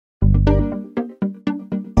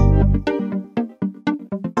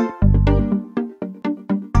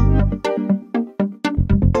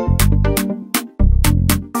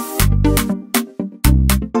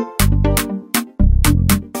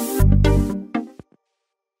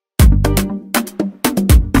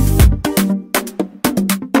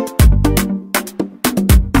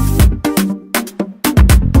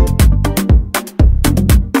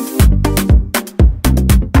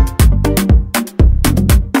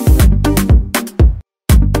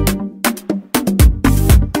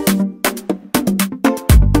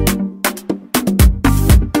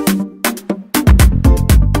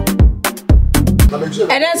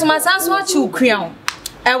And then so my son's what you crown.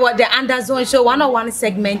 What the UnderZone show 101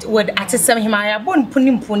 segment with Atisam Himaya Bon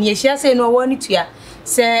Punim Puni. She say no one to ya.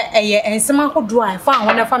 Say and some who drive found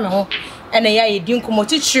one of me and a didn't come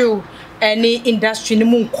to true any industry in the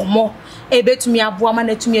moon come. A bet to me a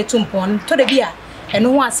woman to me a tumpon to the beer. And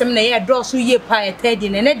no one some day draw so ye pie Teddy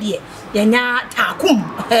and a dear. Yanya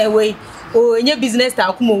takum way. Oh, in your business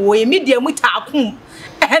takum way medium with takum.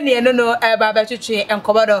 No, Baba Chichi and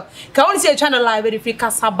Commodore. Can only see a channel live very free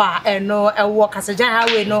Casaba and no a walk as a giant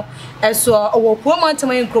highway no as so a poor man to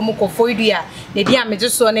my Cromoko for you. The dear Major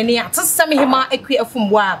and any Sami Hima Equa from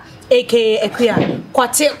Wa, aka Equa.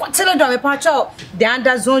 Quatilla Dome Pacho, the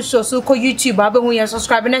UnderZone show so called YouTube, Baba, when you're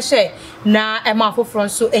subscribing a share. Now a mouthful from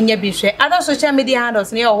so in your bishe. Other social media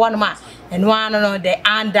handles near one man. And one on the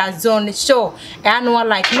UnderZone show. And one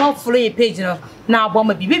like no free page no. Now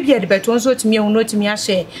bomb be the better so to me or not to me a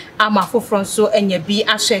share. I'm a full front so and ye be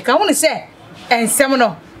a shake. I want to say and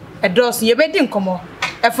seminal a doors ye bedding come on.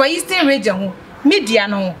 A for Eastern region, media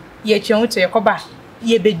no, ye chon to your coba,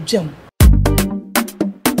 ye bed jump.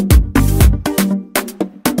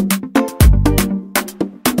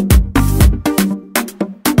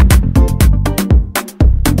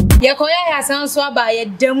 Yakoya has answered by a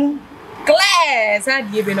demo. Class, I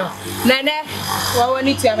give you no. Nana, well, I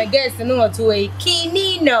need to have a guest and no to a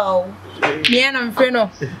Kinino. Mianam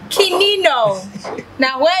Freno. Kinino.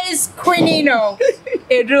 Now, where is Kinino?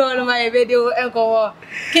 A draw on my video and go.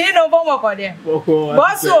 Kinino Bomo for them.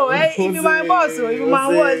 Bosso, eh? You my boss, you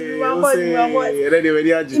my boss, you my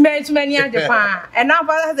boss. Many at Japan. And now,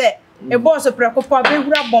 that. A boss of Precopa, big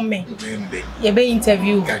rub on me. You be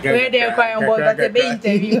interview. Where they are crying about that they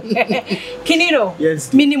interview. Kinino,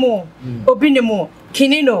 yes, minimum, opinimo,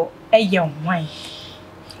 Kinino, a young wine.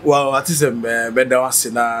 Well, at is a better was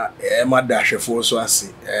in a madash for so I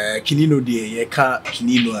say. Kinino, dear, ye can't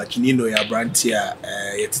Kinino, ya brantia,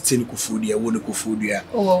 yet technical food, ya wonderful food, ya.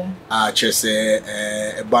 Oh, just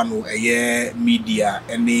a banu, a year media,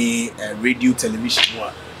 any radio, television,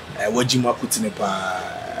 what you put in a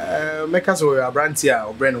pa. Make us a brand here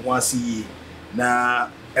or brand once a year. Now,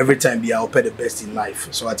 every time be I'll pay the best in life.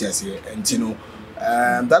 So what I say, and you know,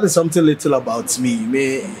 that is something little about me.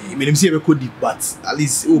 Me see a good deep, but at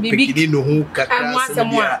least oh, Kinino who kakra.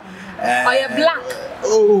 Oh, you're black.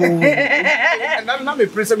 Oh, and I'm not me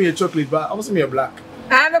present me a chocolate, but I want me a black.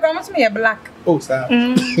 I'm not me a black. Oh, sir.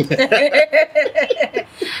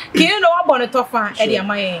 Kinino about a tough one, Eddie,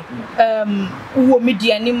 my who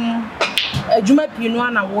media nim. Juma Pino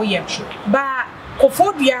na woye ba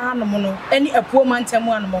kofobia no no any a poor man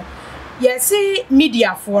temu anmo yes see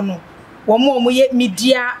media for no wo mo ye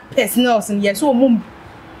media personals and yes wo mo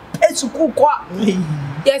esuku kwa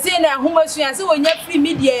yes na homasua se wonya free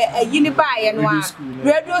media ayi ni baaye no a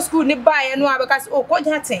radio school ni baaye no a because o ko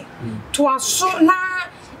jaten to aso na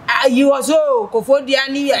you also kofobia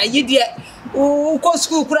ni ayi de o ko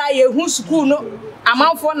school kura ye hu school no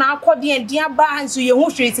amanfo na akode en ba hanso ye hu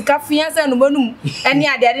hwe sika fiansa no manum ene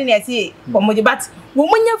ade na ese omoje but wo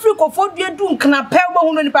munya free kofodua du nkna pe bo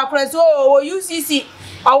hu no nipa kura so o UCC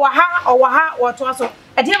owa ha woto aso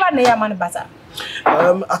ade ba na ya man basa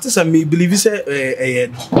at this I may believe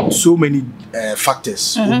say so many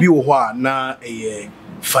factors obi wo ho a na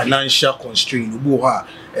financial constraint obi wo ho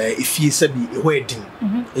if you say be wedding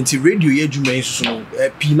into radio ye djuma nso no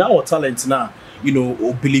pina or talent na you know,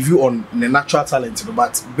 or believe you on the natural talent,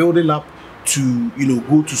 but building up to, you know,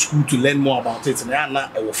 go to school to learn more about it. And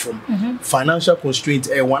I from financial constraints.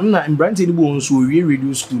 One in Branton Bones who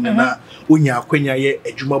radio school, and now when you are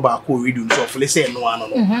a Juma Bako radio, so let's say no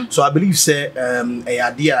one. So I believe, say, a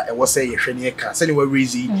idea, I was say, a Shania anyway,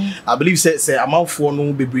 reason. I believe, say, amount for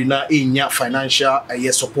no bebrina in your financial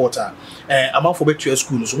supporter. Amount for better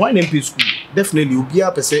school. So why MP school? Definitely, you'll be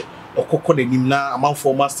up and say, or coco de nimna amount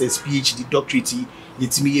for master's PhD doctorate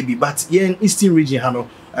yet me be but in Eastern region hano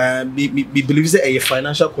be believes a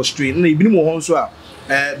financial constraint na ebi mo hon so a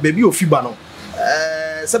baby ofiba no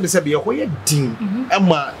sabe be ho ye din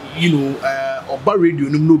ama you know oba radio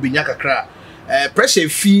num no benya kakra pressure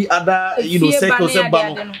fee other you know circles e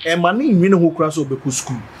ba no e ma na nwene ho kura so be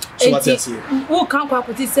school so what I say wo kan kwa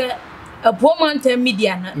kuti say a poor man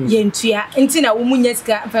media na yentua nti na wo munya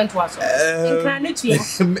sika fanto aso nkra ne tua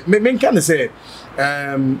me kan say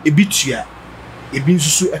ebitua ebi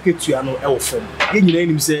nsusu aketua no e wo fam ye nyina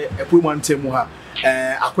nim say a poor man mu ha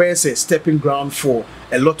akwaye say stepping ground for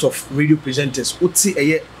a lot of radio presenters oti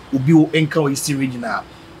eye obi wo enka Eastern region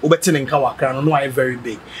obetene nka wakra no I very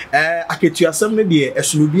big aketu asem ne de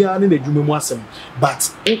esunobia ne adwuma mu asem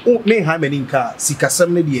but ne ha mani nka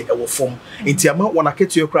sikasem ne de ewo fom enti ama wona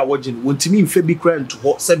aketu ekra wogin wontimi mfa bi kra nto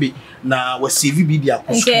ho sebe na wasivi bi dia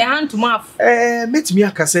koso okay hand to mouth metimi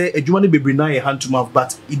akase adwuma ne bebre na ye hand to mouth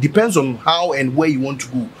but it depends on how and where you want to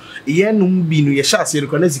go yenum bi no ye sha ase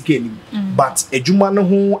rekwa na zikani but adwuma ne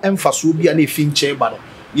ho emfaso bi na efi nche ba no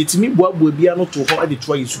yetimi boabo bia no to ho ade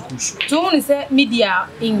to yisukusu to won say media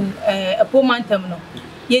in a momentum no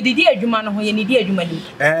ye didi adwuma no ho ye nidi adwuma ni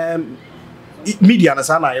media na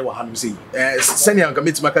sana ye wa hanum sei senia nka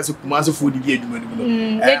metima ka se kumase fo didi adwuma ni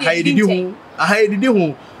no ha ye didi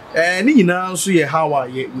ho ni nyina nso ye how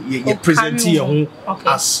ye present ye ho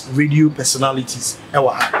as radio personalities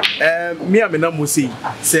ewa ha me amena mo say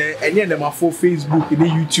enye dem afo Facebook ni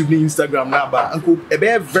YouTube ni Instagram na ba anko e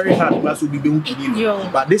be very hard na so be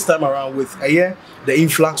Kinino but this time around with the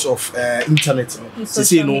influx of internet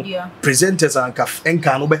say you know presenters and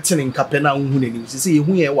enka no betene nka pe na hu nanim say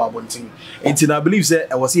hu ye wa abonten enti na believe say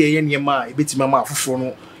e was ye nyema e betima ma afoforo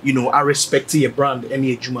no you know I respect your brand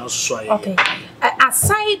any adwuma so aye okay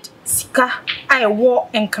aside sika I war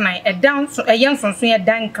enkran a down so a young son so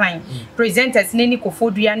dan kran presenters neni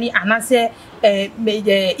kofodua ni anase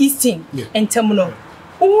easting entemuno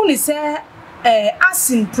who say as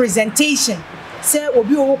in presentation say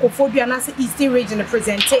obi owo kofodua anase eastern region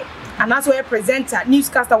present anase we presenter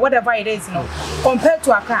newscaster whatever it is no compared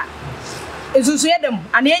to Accra esusu yedem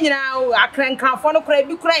ane nyina akran fo no kra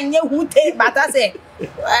bi kra nye hute but I say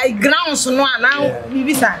grounds no now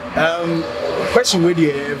bibisa question with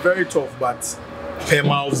you very tough but per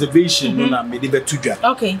my observation no na me dey betudwa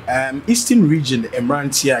okay eastern region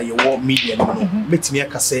emrantia ye war media no metimi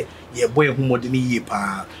aka say ye boy humode ni ye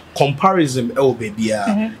pa comparison e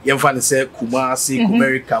obebia ye mfa ne say Kumasi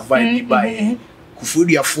America vibe by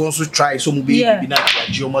Kufudia fo so try so mu be bi na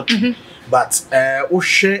geometry but o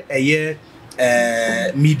hwe eye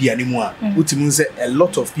media ni mu a utimu say a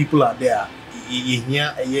lot of people are there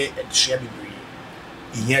here adusua bebre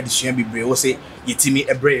here adusua bebre wo say yetimi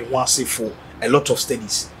ebre ho ase for a lot of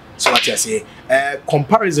studies so what you say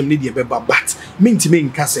comparison need be but mentimi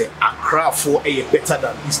nka say Accra for better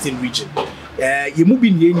than Eastern region you mu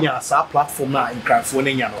bi nyanya sa platform na Accra for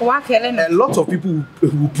nya no a lot of people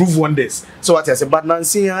who prove wonders so what you say but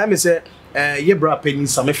nancy I me say ye bra penny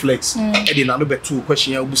some flex e dey na no beto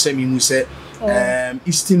question ya obusami mu say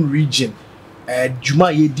Eastern region Juma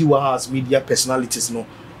Yedi Waha's media personalities no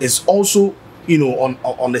is also you know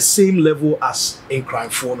on the same level as in crime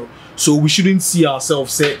for so we shouldn't see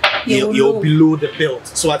ourselves say you're below the belt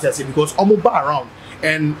so what I say because almost bar around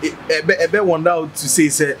and be wonder to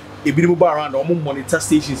say a bit bar around almost monitor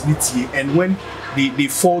stations and when they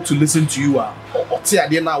fall to listen to you or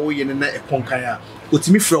na we na e konkaya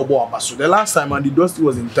otimi frɛ obo abaso the last time Andy Dusty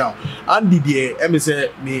was in town Andy there say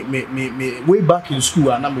me way back in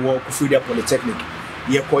school and I'm work for Polytechnic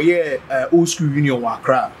ye koye old school union wa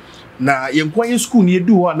Accra na ye nkwan school ni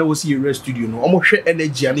edu ho na wo see a studio no omo hwɛ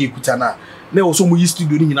energy na ekuta na wo so mo yi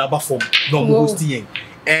studio ni nyina ba form na omo hosting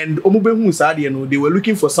and omo be hu sa de no they were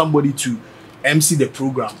looking for somebody to MC the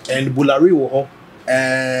program and Bulare wo ho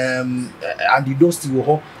Andy Dusty wo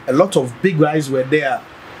ho a lot of big guys were there.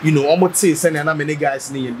 You know, almost say sending how many guys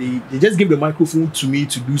they just give the microphone to me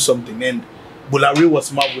to do something and Bulare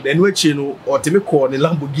was marveled and which you know or to me call the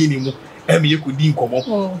Lamborghini you could din komo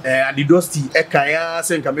and the Dusty ekaya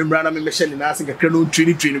say nka memra na me mention na say nka no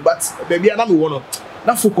training but baby na me wono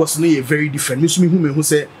na focus no very different me so me who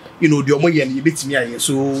say you know the omo ye na betimi aye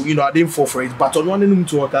so you know I didn't fall for it but on one num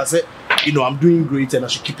to work I say you know I'm doing great and I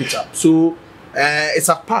should keep it up so it's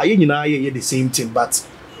a part you know the same thing but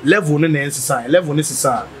level no necessary level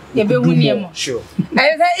necessary you be win sure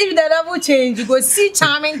if the level change you go see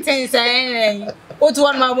charming things what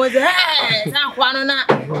one my boy hey na kwano na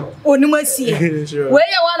onimasi where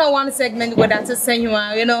you one segment with that send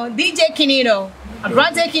you know DJ Kinino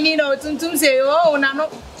Brother Kinino tuntum say oh na no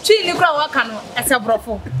chi ni kra waka no ese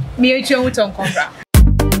brofo me echi hu ton konbra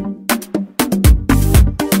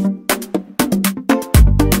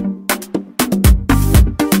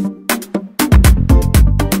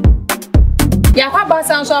Yakwa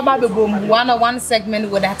Basan so about bebom one segment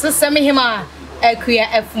with that send me hima Akuya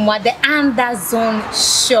F1 the UnderZone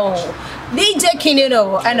show DJ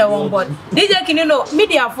Kinino and on board DJ Kinino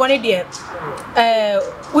media for ni there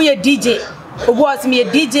we a DJ was me a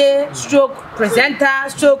DJ stroke presenter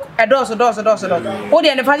stroke does what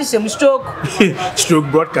the fashion stroke stroke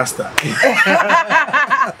broadcaster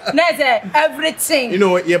everything you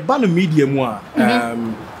know you ban media more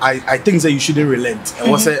I think that you shouldn't relent and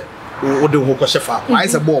what's it o de ho ko shefa I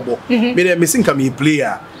say bobo me dey missing come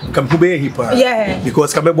player come who be hip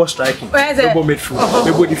because come be striking be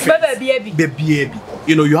midfield be defense be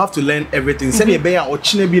you know you have to learn everything say be ya o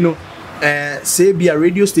chine bi no say be a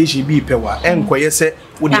radio station be pewa enkoye say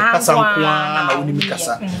wo de kasa nkoa na wonim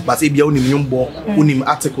kasa but say be wonim nyombo wonim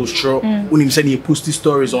articles show wonim say post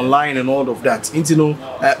stories online and all of that you know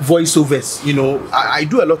voiceovers you know I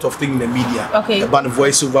do a lot of things in the media about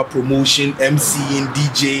voiceover promotion MCing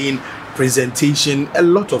DJing presentation a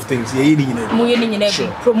lot of things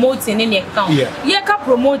promoting in your account ka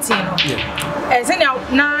promoting say now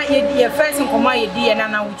your first come here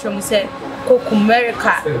na we say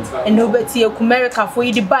America and nobody America for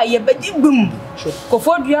you to buy your baby boom. Go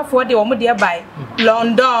for you for the woman there by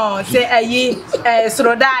London, say a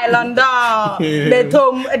Srodai, London,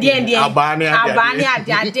 Betom, the Indian, Albania,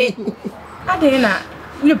 Jade. I didn't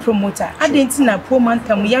we promoter. I didn't see a poor man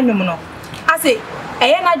tell me, I say,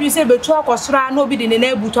 I do say, but talk or stra, nobody in the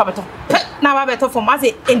neighborhood. Now I better from us,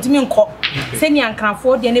 intimate cop. Send you can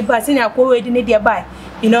afford any bus in a co in the nearby,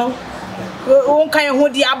 you know. One kind of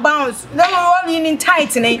hold the bounce. No one in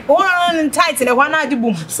tightening. One in tightening. One eye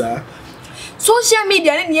boom. Sir. Social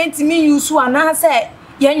media and yet me use one. I say,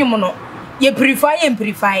 Yanumono, you prefer and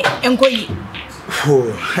prefer and go.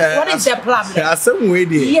 What is the problem? Some way,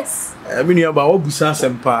 yes. I mean, about Busa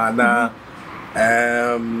Sempa na.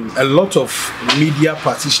 A lot of media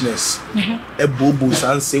practitioners ebobos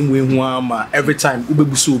and same way every time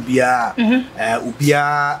ubebuso ubia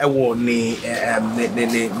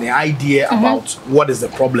the idea about what is the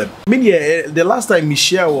problem. I mean, the last time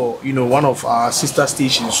Michelle, you know, one of our sister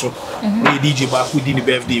stations, so DJ Baku did the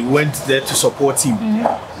birthday, went there to support him,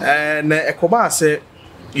 and Ekoba said,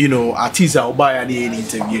 you know, artists are by the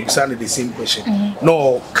interview, exactly the same question.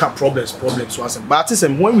 No problems was but artists,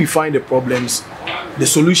 when we find the problems, the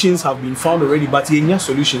solutions have been found already, but in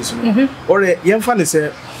solutions, or young fan is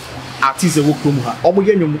a artists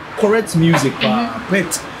correct music,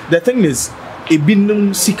 but the thing is, a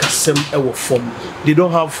binum seek a form. They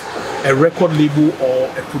don't have a record label or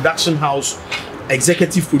a production house,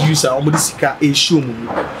 executive producer, a show.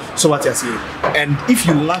 So what I say, and if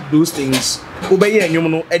you lack those things, obey and you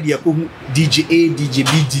know DJ A, DJ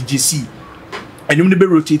B, DJ C, and you will be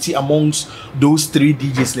rotating amongst those 3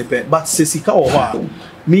 DJs. But Sesika or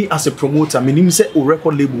me as a promoter, me say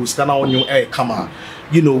record labels can on your air camera.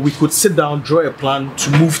 You know, we could sit down, draw a plan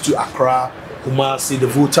to move to Accra, Kumasi, the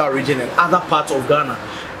Volta region, and other parts of Ghana.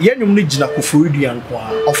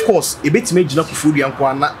 Of course, a bit made Jina Kufuri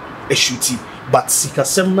and na a shooty. But Sika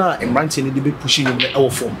Semna and Rantin they be pushing in the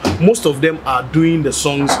form. Most of them are doing the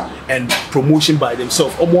songs and promotion by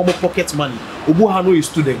themselves. Or more pocket money. Obu Hano is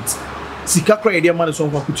students. Sika cry their money so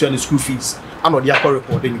put you on the school fees. And or the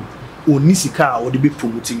recording you. Or Nisika or they be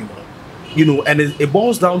promoting you. You know, and it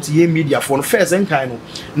boils down to your media for the first and kind of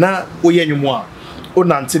na oye nyumwa. O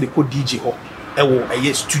nante the code DJ ho. Ewo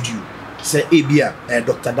a studio. Say Abia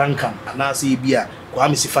Dr. Duncan and I say Abia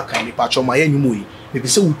Kwame Sifaka ni pacho ma yenyumui. Maybe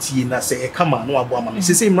so uti na say come on no aboama me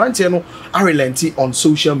say mrantie no arelenti on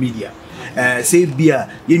social media say bia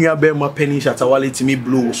yenua be ma penny shatawale to me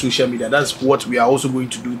blow social media. That's what we are also going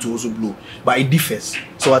to do to also blow, but it differs.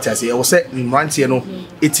 So what I say, I will say mrantie no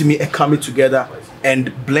etimi come together and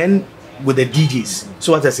blend with the DJs.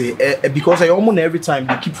 So what I say, because I almost every time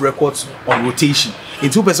they keep records on rotation. In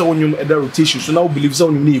 2% when you the rotation, so now believe so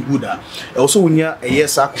you need good. Also when you a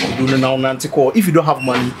yes do now call. If you don't have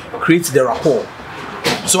money, create the rapport.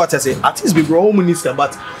 So what I say, artists be grow minister,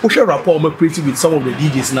 but push a rapport creative with some of the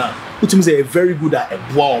DJs now, which means they're very good at a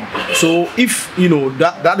bomb. So if you know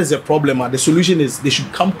that is a problem, the solution is they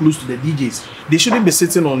should come close to the DJs. They shouldn't be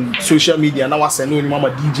sitting on social media now. I say no,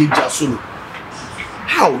 mama DJ Jasolo.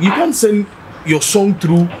 How you can send your song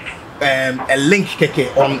through a link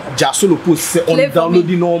keke on Jasolo post on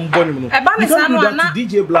downloading on Bonimo. You can't do that to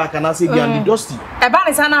DJ Black and I say Gandhi Dusty.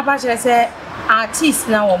 Abanisana Pacha say artists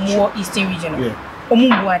now are more Eastern region. Yeah. Me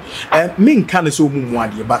can say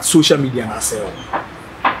omumwadi, but social media na sell.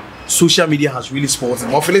 Social media has really supported.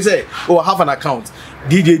 More feel say, oh, I have an account.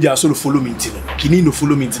 DJ Jasolo follow me till. Kinino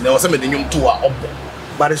follow me till. There was some of the young tour up there.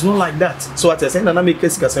 But it's not like that. So what I say, na make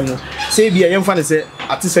case kasemo. Say be a young fan say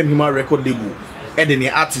artist and human record label. And then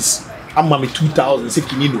the artist, I'm mami 2000. Say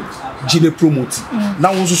Kinino, Gine promote.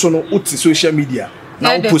 Now also so no out social media.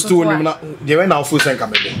 Now post to when they went now full time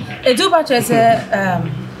camera. E do ba say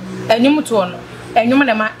enyum to no.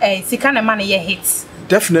 Definitely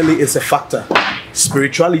it's a factor.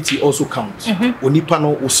 Spirituality also counts.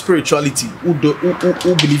 Onipano or spirituality who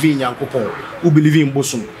believe in Yankopon, who believe in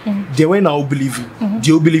Bosom. They when I believe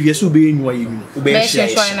you believe yes be in you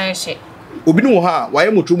Obinu ha why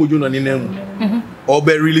am to mujuna ni nemu or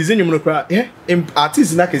be releasing you monokra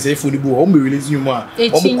artists na kese fu ni bu o be releasing you more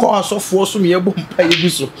o call us of force me ebo mpa yebu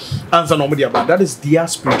so answer no mo dia but that is their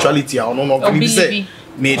spirituality or no believe say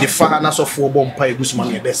me the father na so for bo mpa yebu so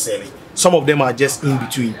man e be selling. Some of them are just in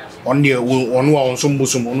between on the on some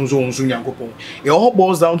bosom on so nyankopon it all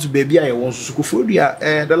boils down to baby I want so kofodia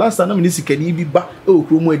the last time na me sikani bi ba e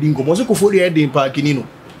okromo edi nkomo so kofodia edi pa Kinino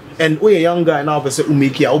and we a young guy now person who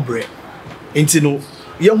make your bread into no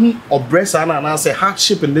young oppress and I say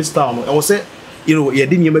hardship in this town. I was say, you know, you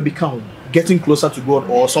didn't even become getting closer to God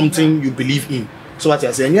or something you believe in. So what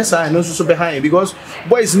I say, and yes, I know so behind because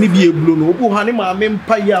boys need be a blue no who honey my main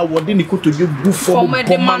paya what didn't go to you boo for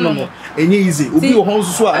man and easy. Ubi your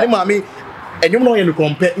house so I mean and you know you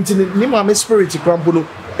compare into the name spirit crampono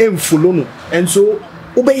and full and so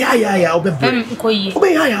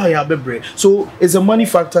so it's a money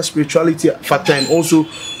factor, spirituality factor, and also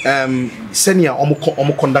senior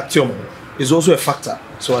conductium is also a factor.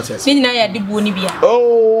 So what I say?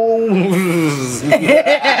 Oh,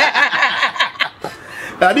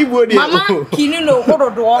 Mama Kinino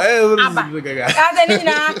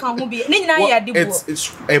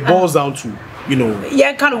it's it boils down to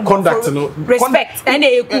kind of conduct respect and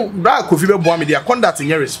conduct in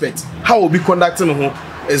your respect. How will be conducting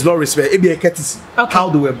is not respect. It be a courtesy.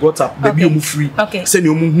 How they were brought up. Baby, you free. Send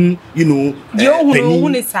you penny.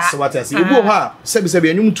 So what I say? Ubu ha. Sebi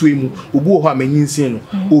anyum tuimu. Ubu ha menyinsi no.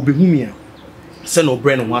 Obi humia. Send no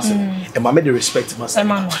brain once. And my the respect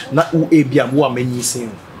myself. Na u ebia mo menyinsi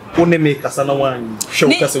no. One make kasana wan.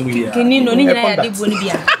 Show kasa mu ya. Kinino ni nyina ya dibu ni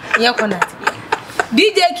bia. Ya conduct.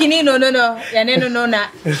 DJ Kinino no. Ya no na.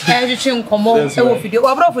 Ehwehwe nkomo e wo video.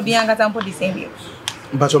 Wa bro di an kasa mpo the same view.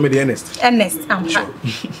 But me the Ernest, I'm sure.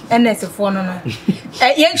 Ernest for no.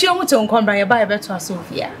 Yen chi omu to nkombra ye ba ye beto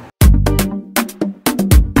Sofia.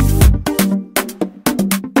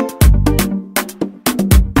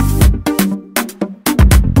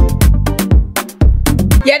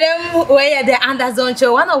 Yadem we the UnderZone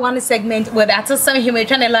show 101 segment where the artist some him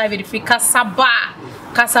trying to live with free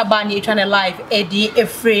Kasaba ni trying to live Eddie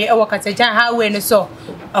free e wakataja how we no so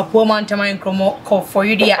a poor man to my call for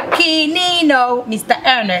you dear Kinino Mr.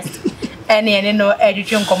 Ernest and no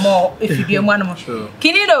edition come if you do one more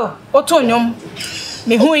Kinino otonyom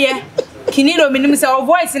me hu ye Kinino minim say our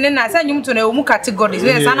voice in na say nyum to na mu categories we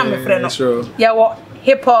say na me frɛ no yeah what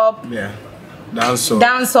hip hop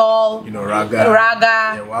dancehall raga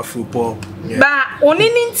yeah afro pop ba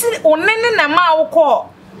onini na ma wo call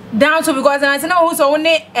dancehall because I say na who so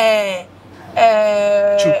only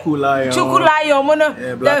Chukulayo mono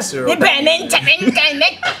the pen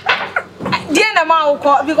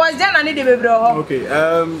because then I need the baby. Okay,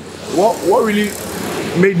 what really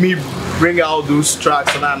made me bring out those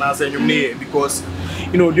tracks and I say because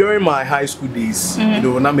during my high school days,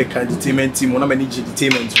 when I make entertainment team, when I manage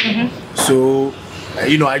entertainment, so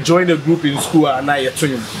I joined a group in school and I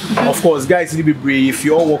of course guys need to be brave if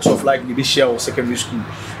you all walks of life maybe share or secondary school.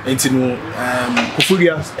 And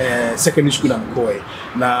secondary school and boy.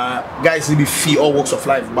 Now guys need to fee all walks of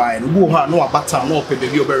life by and no bata no pay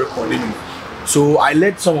baby over recording. So I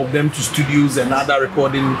led some of them to studios and other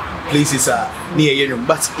recording places near Yenum.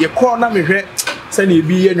 But your corner me send you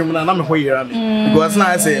be Yenum and I'm here because now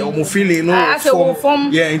I say I'm feeling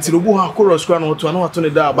yeah into the buha chorus crown to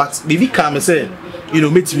another but baby come and say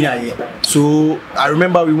meet me so I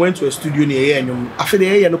remember we went to a studio near Yenum after the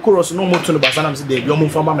year and the chorus no more to the basanam said they be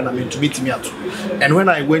from and to meet me out and when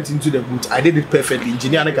I went into the booth I did it perfectly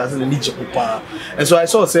engineer and so I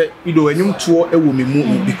saw say Yenum tour a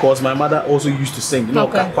woman because my mother also used to sing a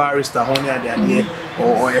choirista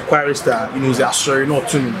or a choirista the story not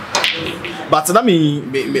to me. But that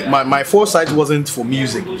my foresight wasn't for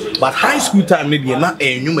music. But high school time maybe not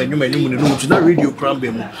not radio cram.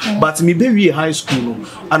 But me be high school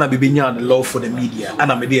and I be the love for the media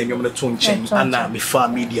and I be the tone change and I be far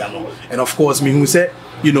media and of course me who say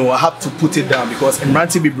I have to put it down because in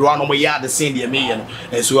Ranty be brown on my yard the same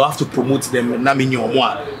and so I have to promote them na me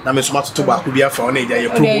nyomwa na me smart to back be for na ya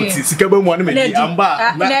promote sikaba mu na me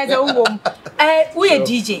amba we a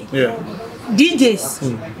DJ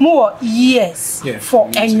DJs more years for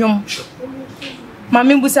enyum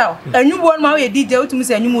mama mbusa enyum won ma we DJ otum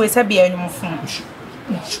say enyum we sabi enyum fun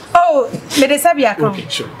oh me de sabi akon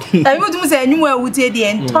enyum otum say enyum a wutie de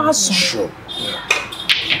entaso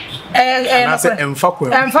I say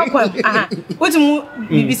emfakwem aha otum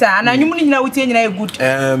bibisa na enyum ni nyina wutie nyina e good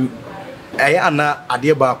ana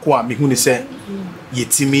ade ba ko a me hu ni say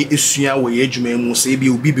yetimi esua we adwuma mu say bi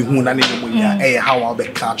obi bi hu na ne mu ya how I be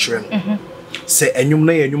catching say enyum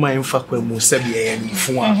na enyum amfa kwa mu say be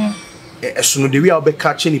enyumfo a esono de wi a be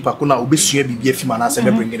catching nipa ko na obesua bibia fi ma na say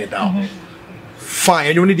be bringing it down fine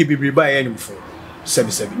and you need to be by any for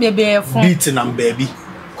 77 beat and baby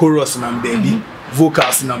chorus and baby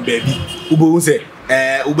vocals and baby ubo say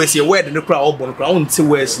ube say word no crowd obon crowd until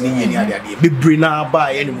words ni any other day be bring na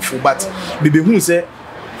buy any for but be who say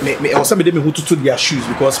me or somebody me who to their shoes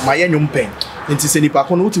because my anyum pen nti se nipa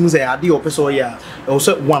ko no utimu say ade o person ya o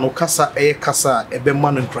say one kasa kasa ebe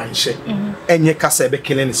man and cranche enye kasa ebe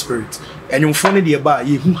killing spirit anyum fo ne de ba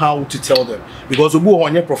ye who how to tell them because obu ho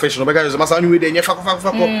onye professional because masa anyway de enye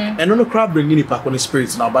fako and no crowd bring nipa ko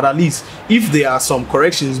spirit now but at least if there are some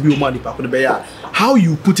corrections be o man nipa ko be ya how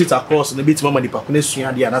you put it across the bit mama nipa ko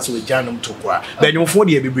sua de that's we janum to kwa but anyum fo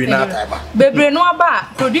de bebre na time bebre no aba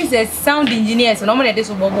producers sound engineers no mo de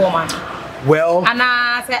so man. Well, and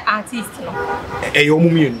I say artist, no.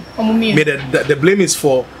 Me the blame is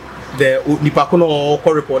for the Nipakono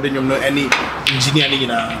or recording any engineer.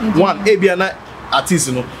 One, Abiana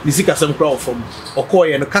artist, no. This is some crowd from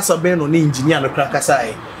Okoye and Casa Ben on engineer and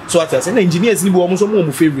Krakasai. So I say engineers live almost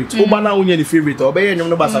more favorite. Obana only favorite or Bayan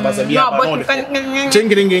no Basa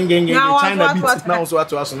China beats now so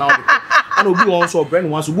to us now. And obi also brand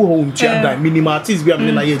once who home to dime minimal artists be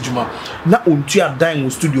am na yejuma na ontua dime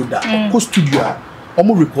studio da ko studio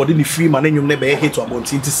omo recording the free man nyum na be hit to about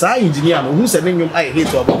nti sa engineer no hu se nyum ai hit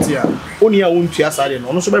to about ya oni a ontua sare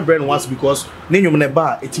no so be brand once because nyum na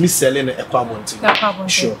ba etimi selling e kwa about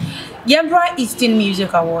sure Yembra Eastern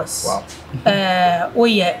Music Awards wow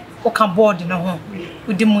oye o kan board no ho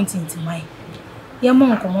udi montinti mai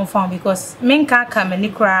yemon komo fan because men ka ka me ni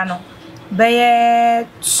kra no by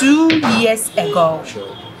 2 years ago.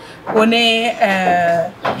 One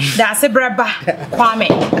that's a braba Kwame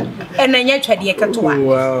and then yet Tredia Katua.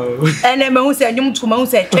 Wow. And then Mouse and Yum to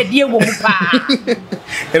Mouse at Tredia Wumpa.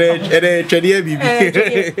 And Tredia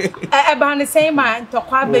baby. About the same man to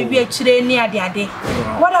Kwa baby actually near the day.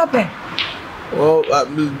 What happened? Well,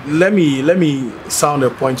 let me sound a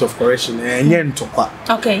point of correction.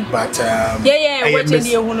 Okay. But watching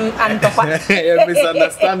you and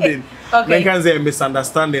misunderstanding. Okay. Can say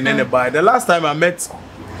misunderstanding anybody. The last time I met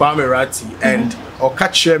Kwame Ratti and or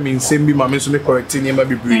catch me in same be my so me correcting him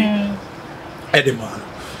be brave. Edeman.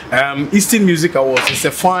 Eastern Music Awards is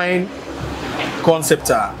a fine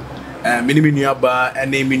concept. Many aba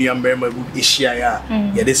and name many umbrella Asia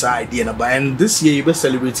yeah this idea and this year we're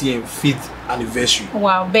celebrating 5th anniversary.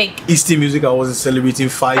 Wow, big. Eastern Music Awards is celebrating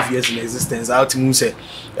 5 years in existence. I to say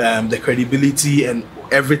the credibility and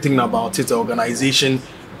everything about it, the organization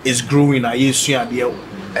is growing. I used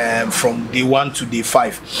from day 1 to day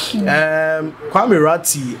 5. Kwame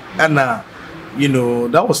Ratti and you know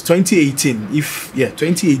that was 2018.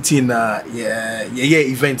 2018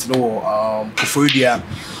 event no Kufuria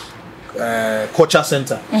culture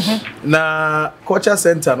center. Na culture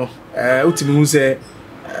center no ultimately say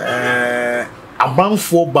among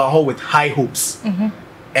 4 bar with high hopes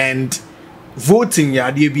and voting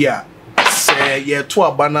ya bia say ye to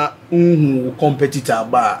abana competitor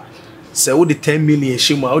ba say wo the 10 million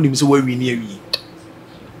shema onim say we win here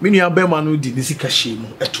me nua be ma no di ni sika shemu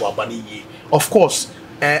eto abana yi. Of course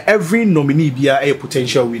every nominee bia a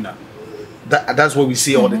potential winner. That's what we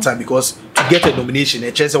say all the time because to get a nomination,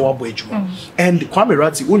 a chance one boy and Kwame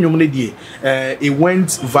Ratti, it went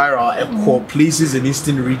viral for places in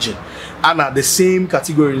Eastern region, and at the same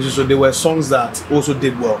category, so there were songs that also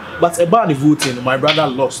did well. But about the voting, my brother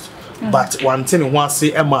lost. But one thing I want to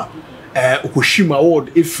say, Emma, Okushima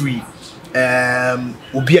award if free,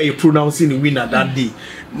 Ubia you pronouncing the winner that day.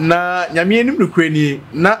 Na Ukraine,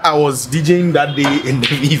 na I was DJing that day in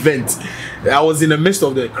the event. I was in the midst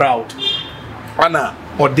of the crowd. Anna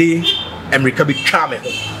Ode America be charming.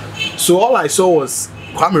 So all I saw was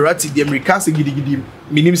Kwame Ratti the America say gidi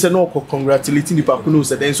minim say no congratulating the Pakuno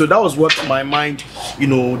said and so that was what my mind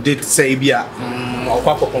did say bia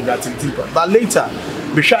congratulating. But later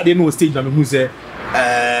be sure they know stage na me who say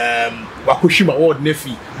Wakushima award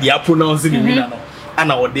nefi they are pronouncing the winner no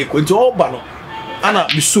Anna Ode ko into all ba no Anna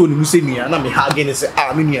me so ni mu say nia na me ha again say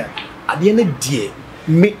me nia ade na die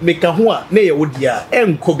me ka ho a na ye wo dia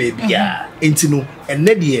enko ba bia enti no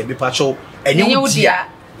enne de me pa cho enye wo dia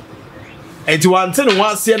enti wante no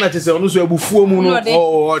wan se na chese ono so abufuo mu no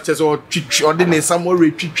chese o twitwi ode ne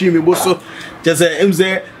samore twitwi me bo so chese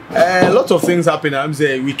emze a lot of things happen. I'm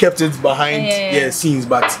say we kept it behind scenes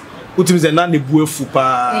but utimze na ne buefu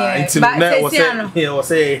pa enti na was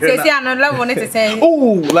say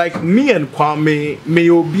oh like me and Kwame me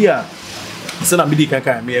obia so na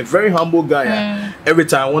me a very humble guy. Every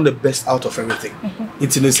time I want the best out of everything.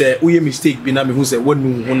 It's say we mistake be na me who say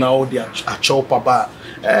when no na all the a chop ba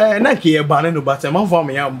na ke ban no but man for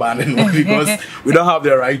me am ban no because we don't have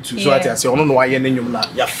the right to so I say no why yen nyum na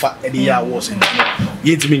ya fa e ya was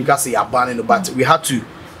yet mean kasi abaning, but we had to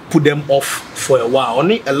put them off for a while.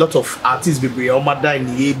 Only a lot of artists be die in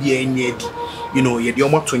the ABA, you know, you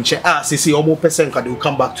almost 20 say almost percent they will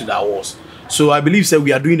come back to the wars. So I believe say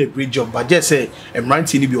we are doing a great job, but just say I'm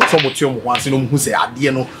writing be some of them once you know who say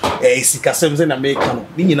adie no sikasem say na make no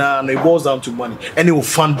it boils down to money and it will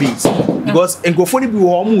fund base because enkofoni bi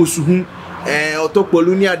wo almost hu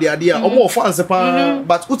otokpolu ni ade almost fans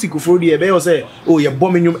but utikofo dey be say oh you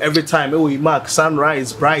bombing every time oh you mark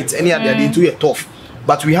sunrise bright any ade into your tough,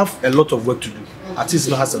 but we have a lot of work to do. Artists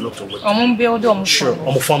has a lot of work. Build sure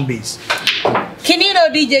on fan base. Kinino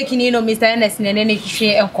DJ Kinino Mr. Ernest nene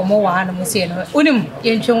hwe enkomo wa hanu se no unim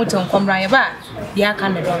yentwe muto nkomra ya ba dia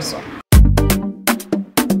kan de also.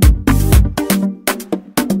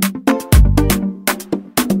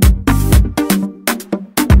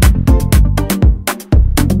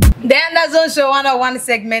 The UnderZone Show 101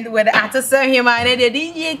 segment with artist here my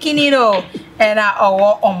DJ Kinino and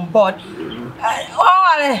our on board.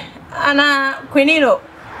 Anna Kinino.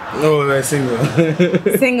 No, we're single.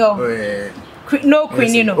 Single. Oh, yeah. No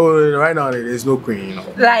Kinino. Oh, right now there's no Kinino.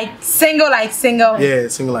 Like single. Yeah,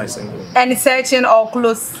 single like single. And searching or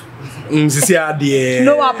close.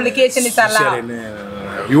 No application is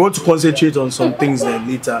allowed. We want to concentrate on some things then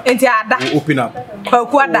later. We'll open up.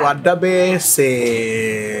 Wadabe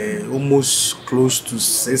say almost close to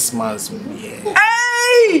 6 months. Yeah.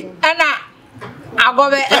 Hey, Anna, I go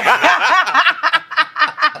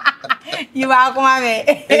you are going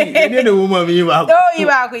to the woman. You are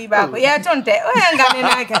going. Yeah, don't tell. We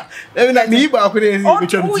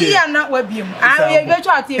are not with you. I will go to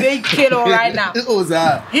a TV kilo right now.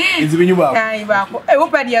 It's when you are. I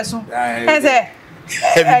open yes.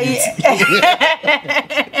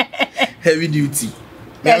 Heavy duty.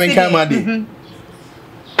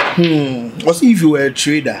 What's if you were a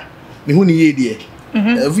trader?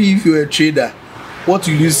 If you were a trader, what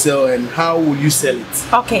will you sell and how will you sell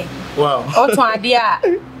it? Okay. Wow. Oton idea.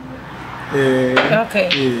 Okay.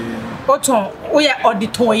 Oton, we are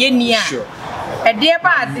auditor ye nia. Sure. A dear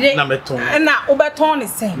bad na beton. Na obeton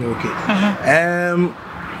is saying. Okay.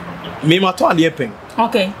 Me maton de pen.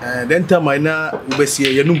 Okay. Then tell my na ubesi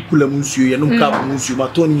ye num kula munsu ye num cap munsu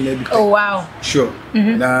maton ni na bi. Oh wow. Sure.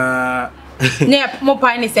 Na ne mo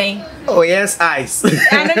pine saying. Oh yes, ice.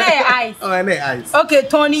 And ice. Oh, and ice. Okay,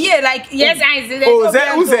 Tony, yeah, like yes, ice. Oh,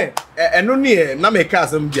 who say? No near, na me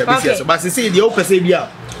cast some dear business. But see the open say bia.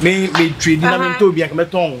 Me trade na me to bia me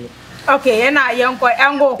ton. Okay, and I young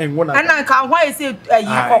ango. And I can why say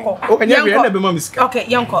yoko. Oh, and you na be ma miska. Okay,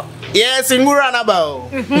 yonko. Yes, ngura na ba o.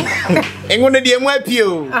 Engone de mo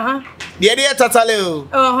apio. Dear dear tatale o.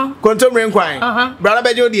 Kontomre nkwan. Brother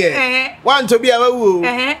bejo dear. One to be a wu.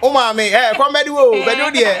 O ma me come bedu o,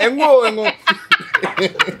 bejo dear. Engo.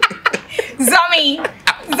 Zami.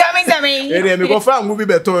 Eh me go fa ngu bi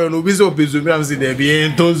beto no bi so bezo mi am se de bi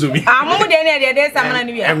entonzo bi. Amu de de samana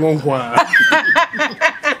ni bi. Engo nkwan.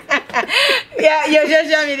 Yeah, your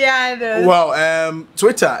social media handles. Well,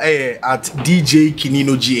 Twitter at DJ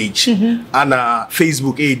Kinino GH and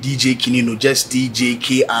Facebook DJ Kinino, just DJ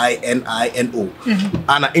KININO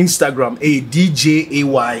and Instagram DJ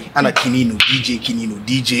AY and Kinino DJ Kinino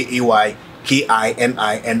DJ AY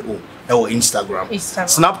KININO. Or Instagram.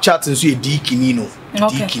 Snapchat and so D Kinino.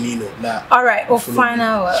 Okay. D Kinino. All right.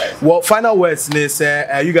 Final words. Well, final words.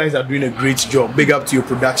 You guys are doing a great job. Big up to your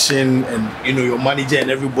production and your manager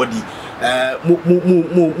and everybody.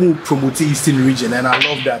 Promote Eastern region, and I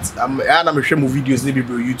love that. I'm sharing videos maybe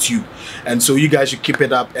bro YouTube, and so you guys should keep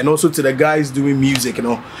it up. And also to the guys doing music,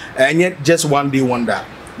 and yet just one day wonder.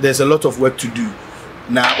 There's a lot of work to do.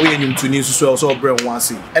 Now we need to need to also bring one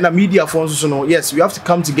see. And the media phones yes, we have to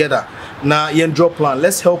come together. Now drop plan.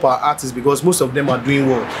 Let's help our artists because most of them are doing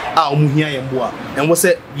well. And what's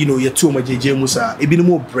it? You're too much JJ Musa. It be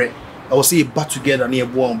more bread. I will say back together near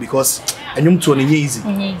one because a lot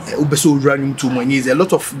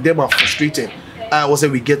of them are frustrated. I will say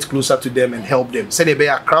we get closer to them and help them. Say they be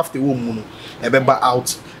a crafty woman, a baby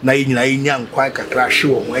out. Na young quite a crash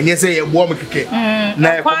show. And you say a woman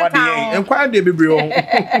na quite the baby.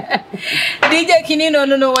 DJ Kinino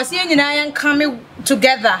no was yen and coming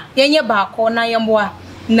together. Yenya bako na yamwa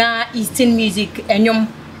na Eastern music and yum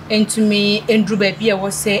into me and Drew baby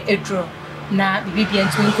was say a draw. Na bibi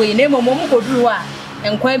and to name of Momo Drua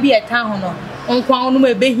and quite be a town on Kwano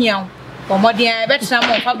may be here. Or more dear, better some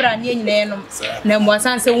of Fabra and Yen, Nemo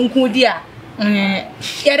Sansa Unku dear.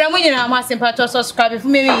 Yeah, I'm going to sympathy subscribe for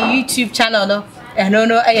me YouTube channel. And no,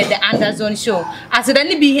 the UnderZone Show. I said, I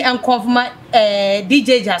be and confirm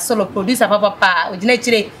DJ just solo producer Papa with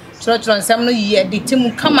naturally church on some year. The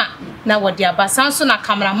team come now what dear, but Samson a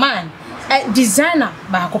cameraman, designer,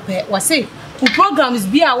 Bacope was say. programs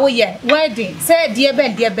be a way wedding say dear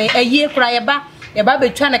ben a year cry ba be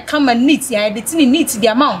trying to come and neat ya the tin neat the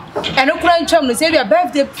amount and no cry chum say your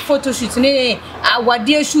birthday photo shoot ne our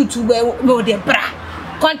dear shoot no de bra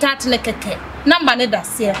contact ne keke number ne da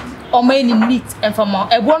se o ma ni neat and for more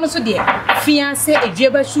e bo no so de fiance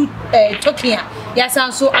edweba shoot talking ya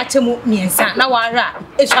san so atemu miensa na wa ra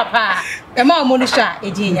e shapa e ma mo no sha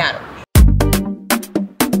e di nyaro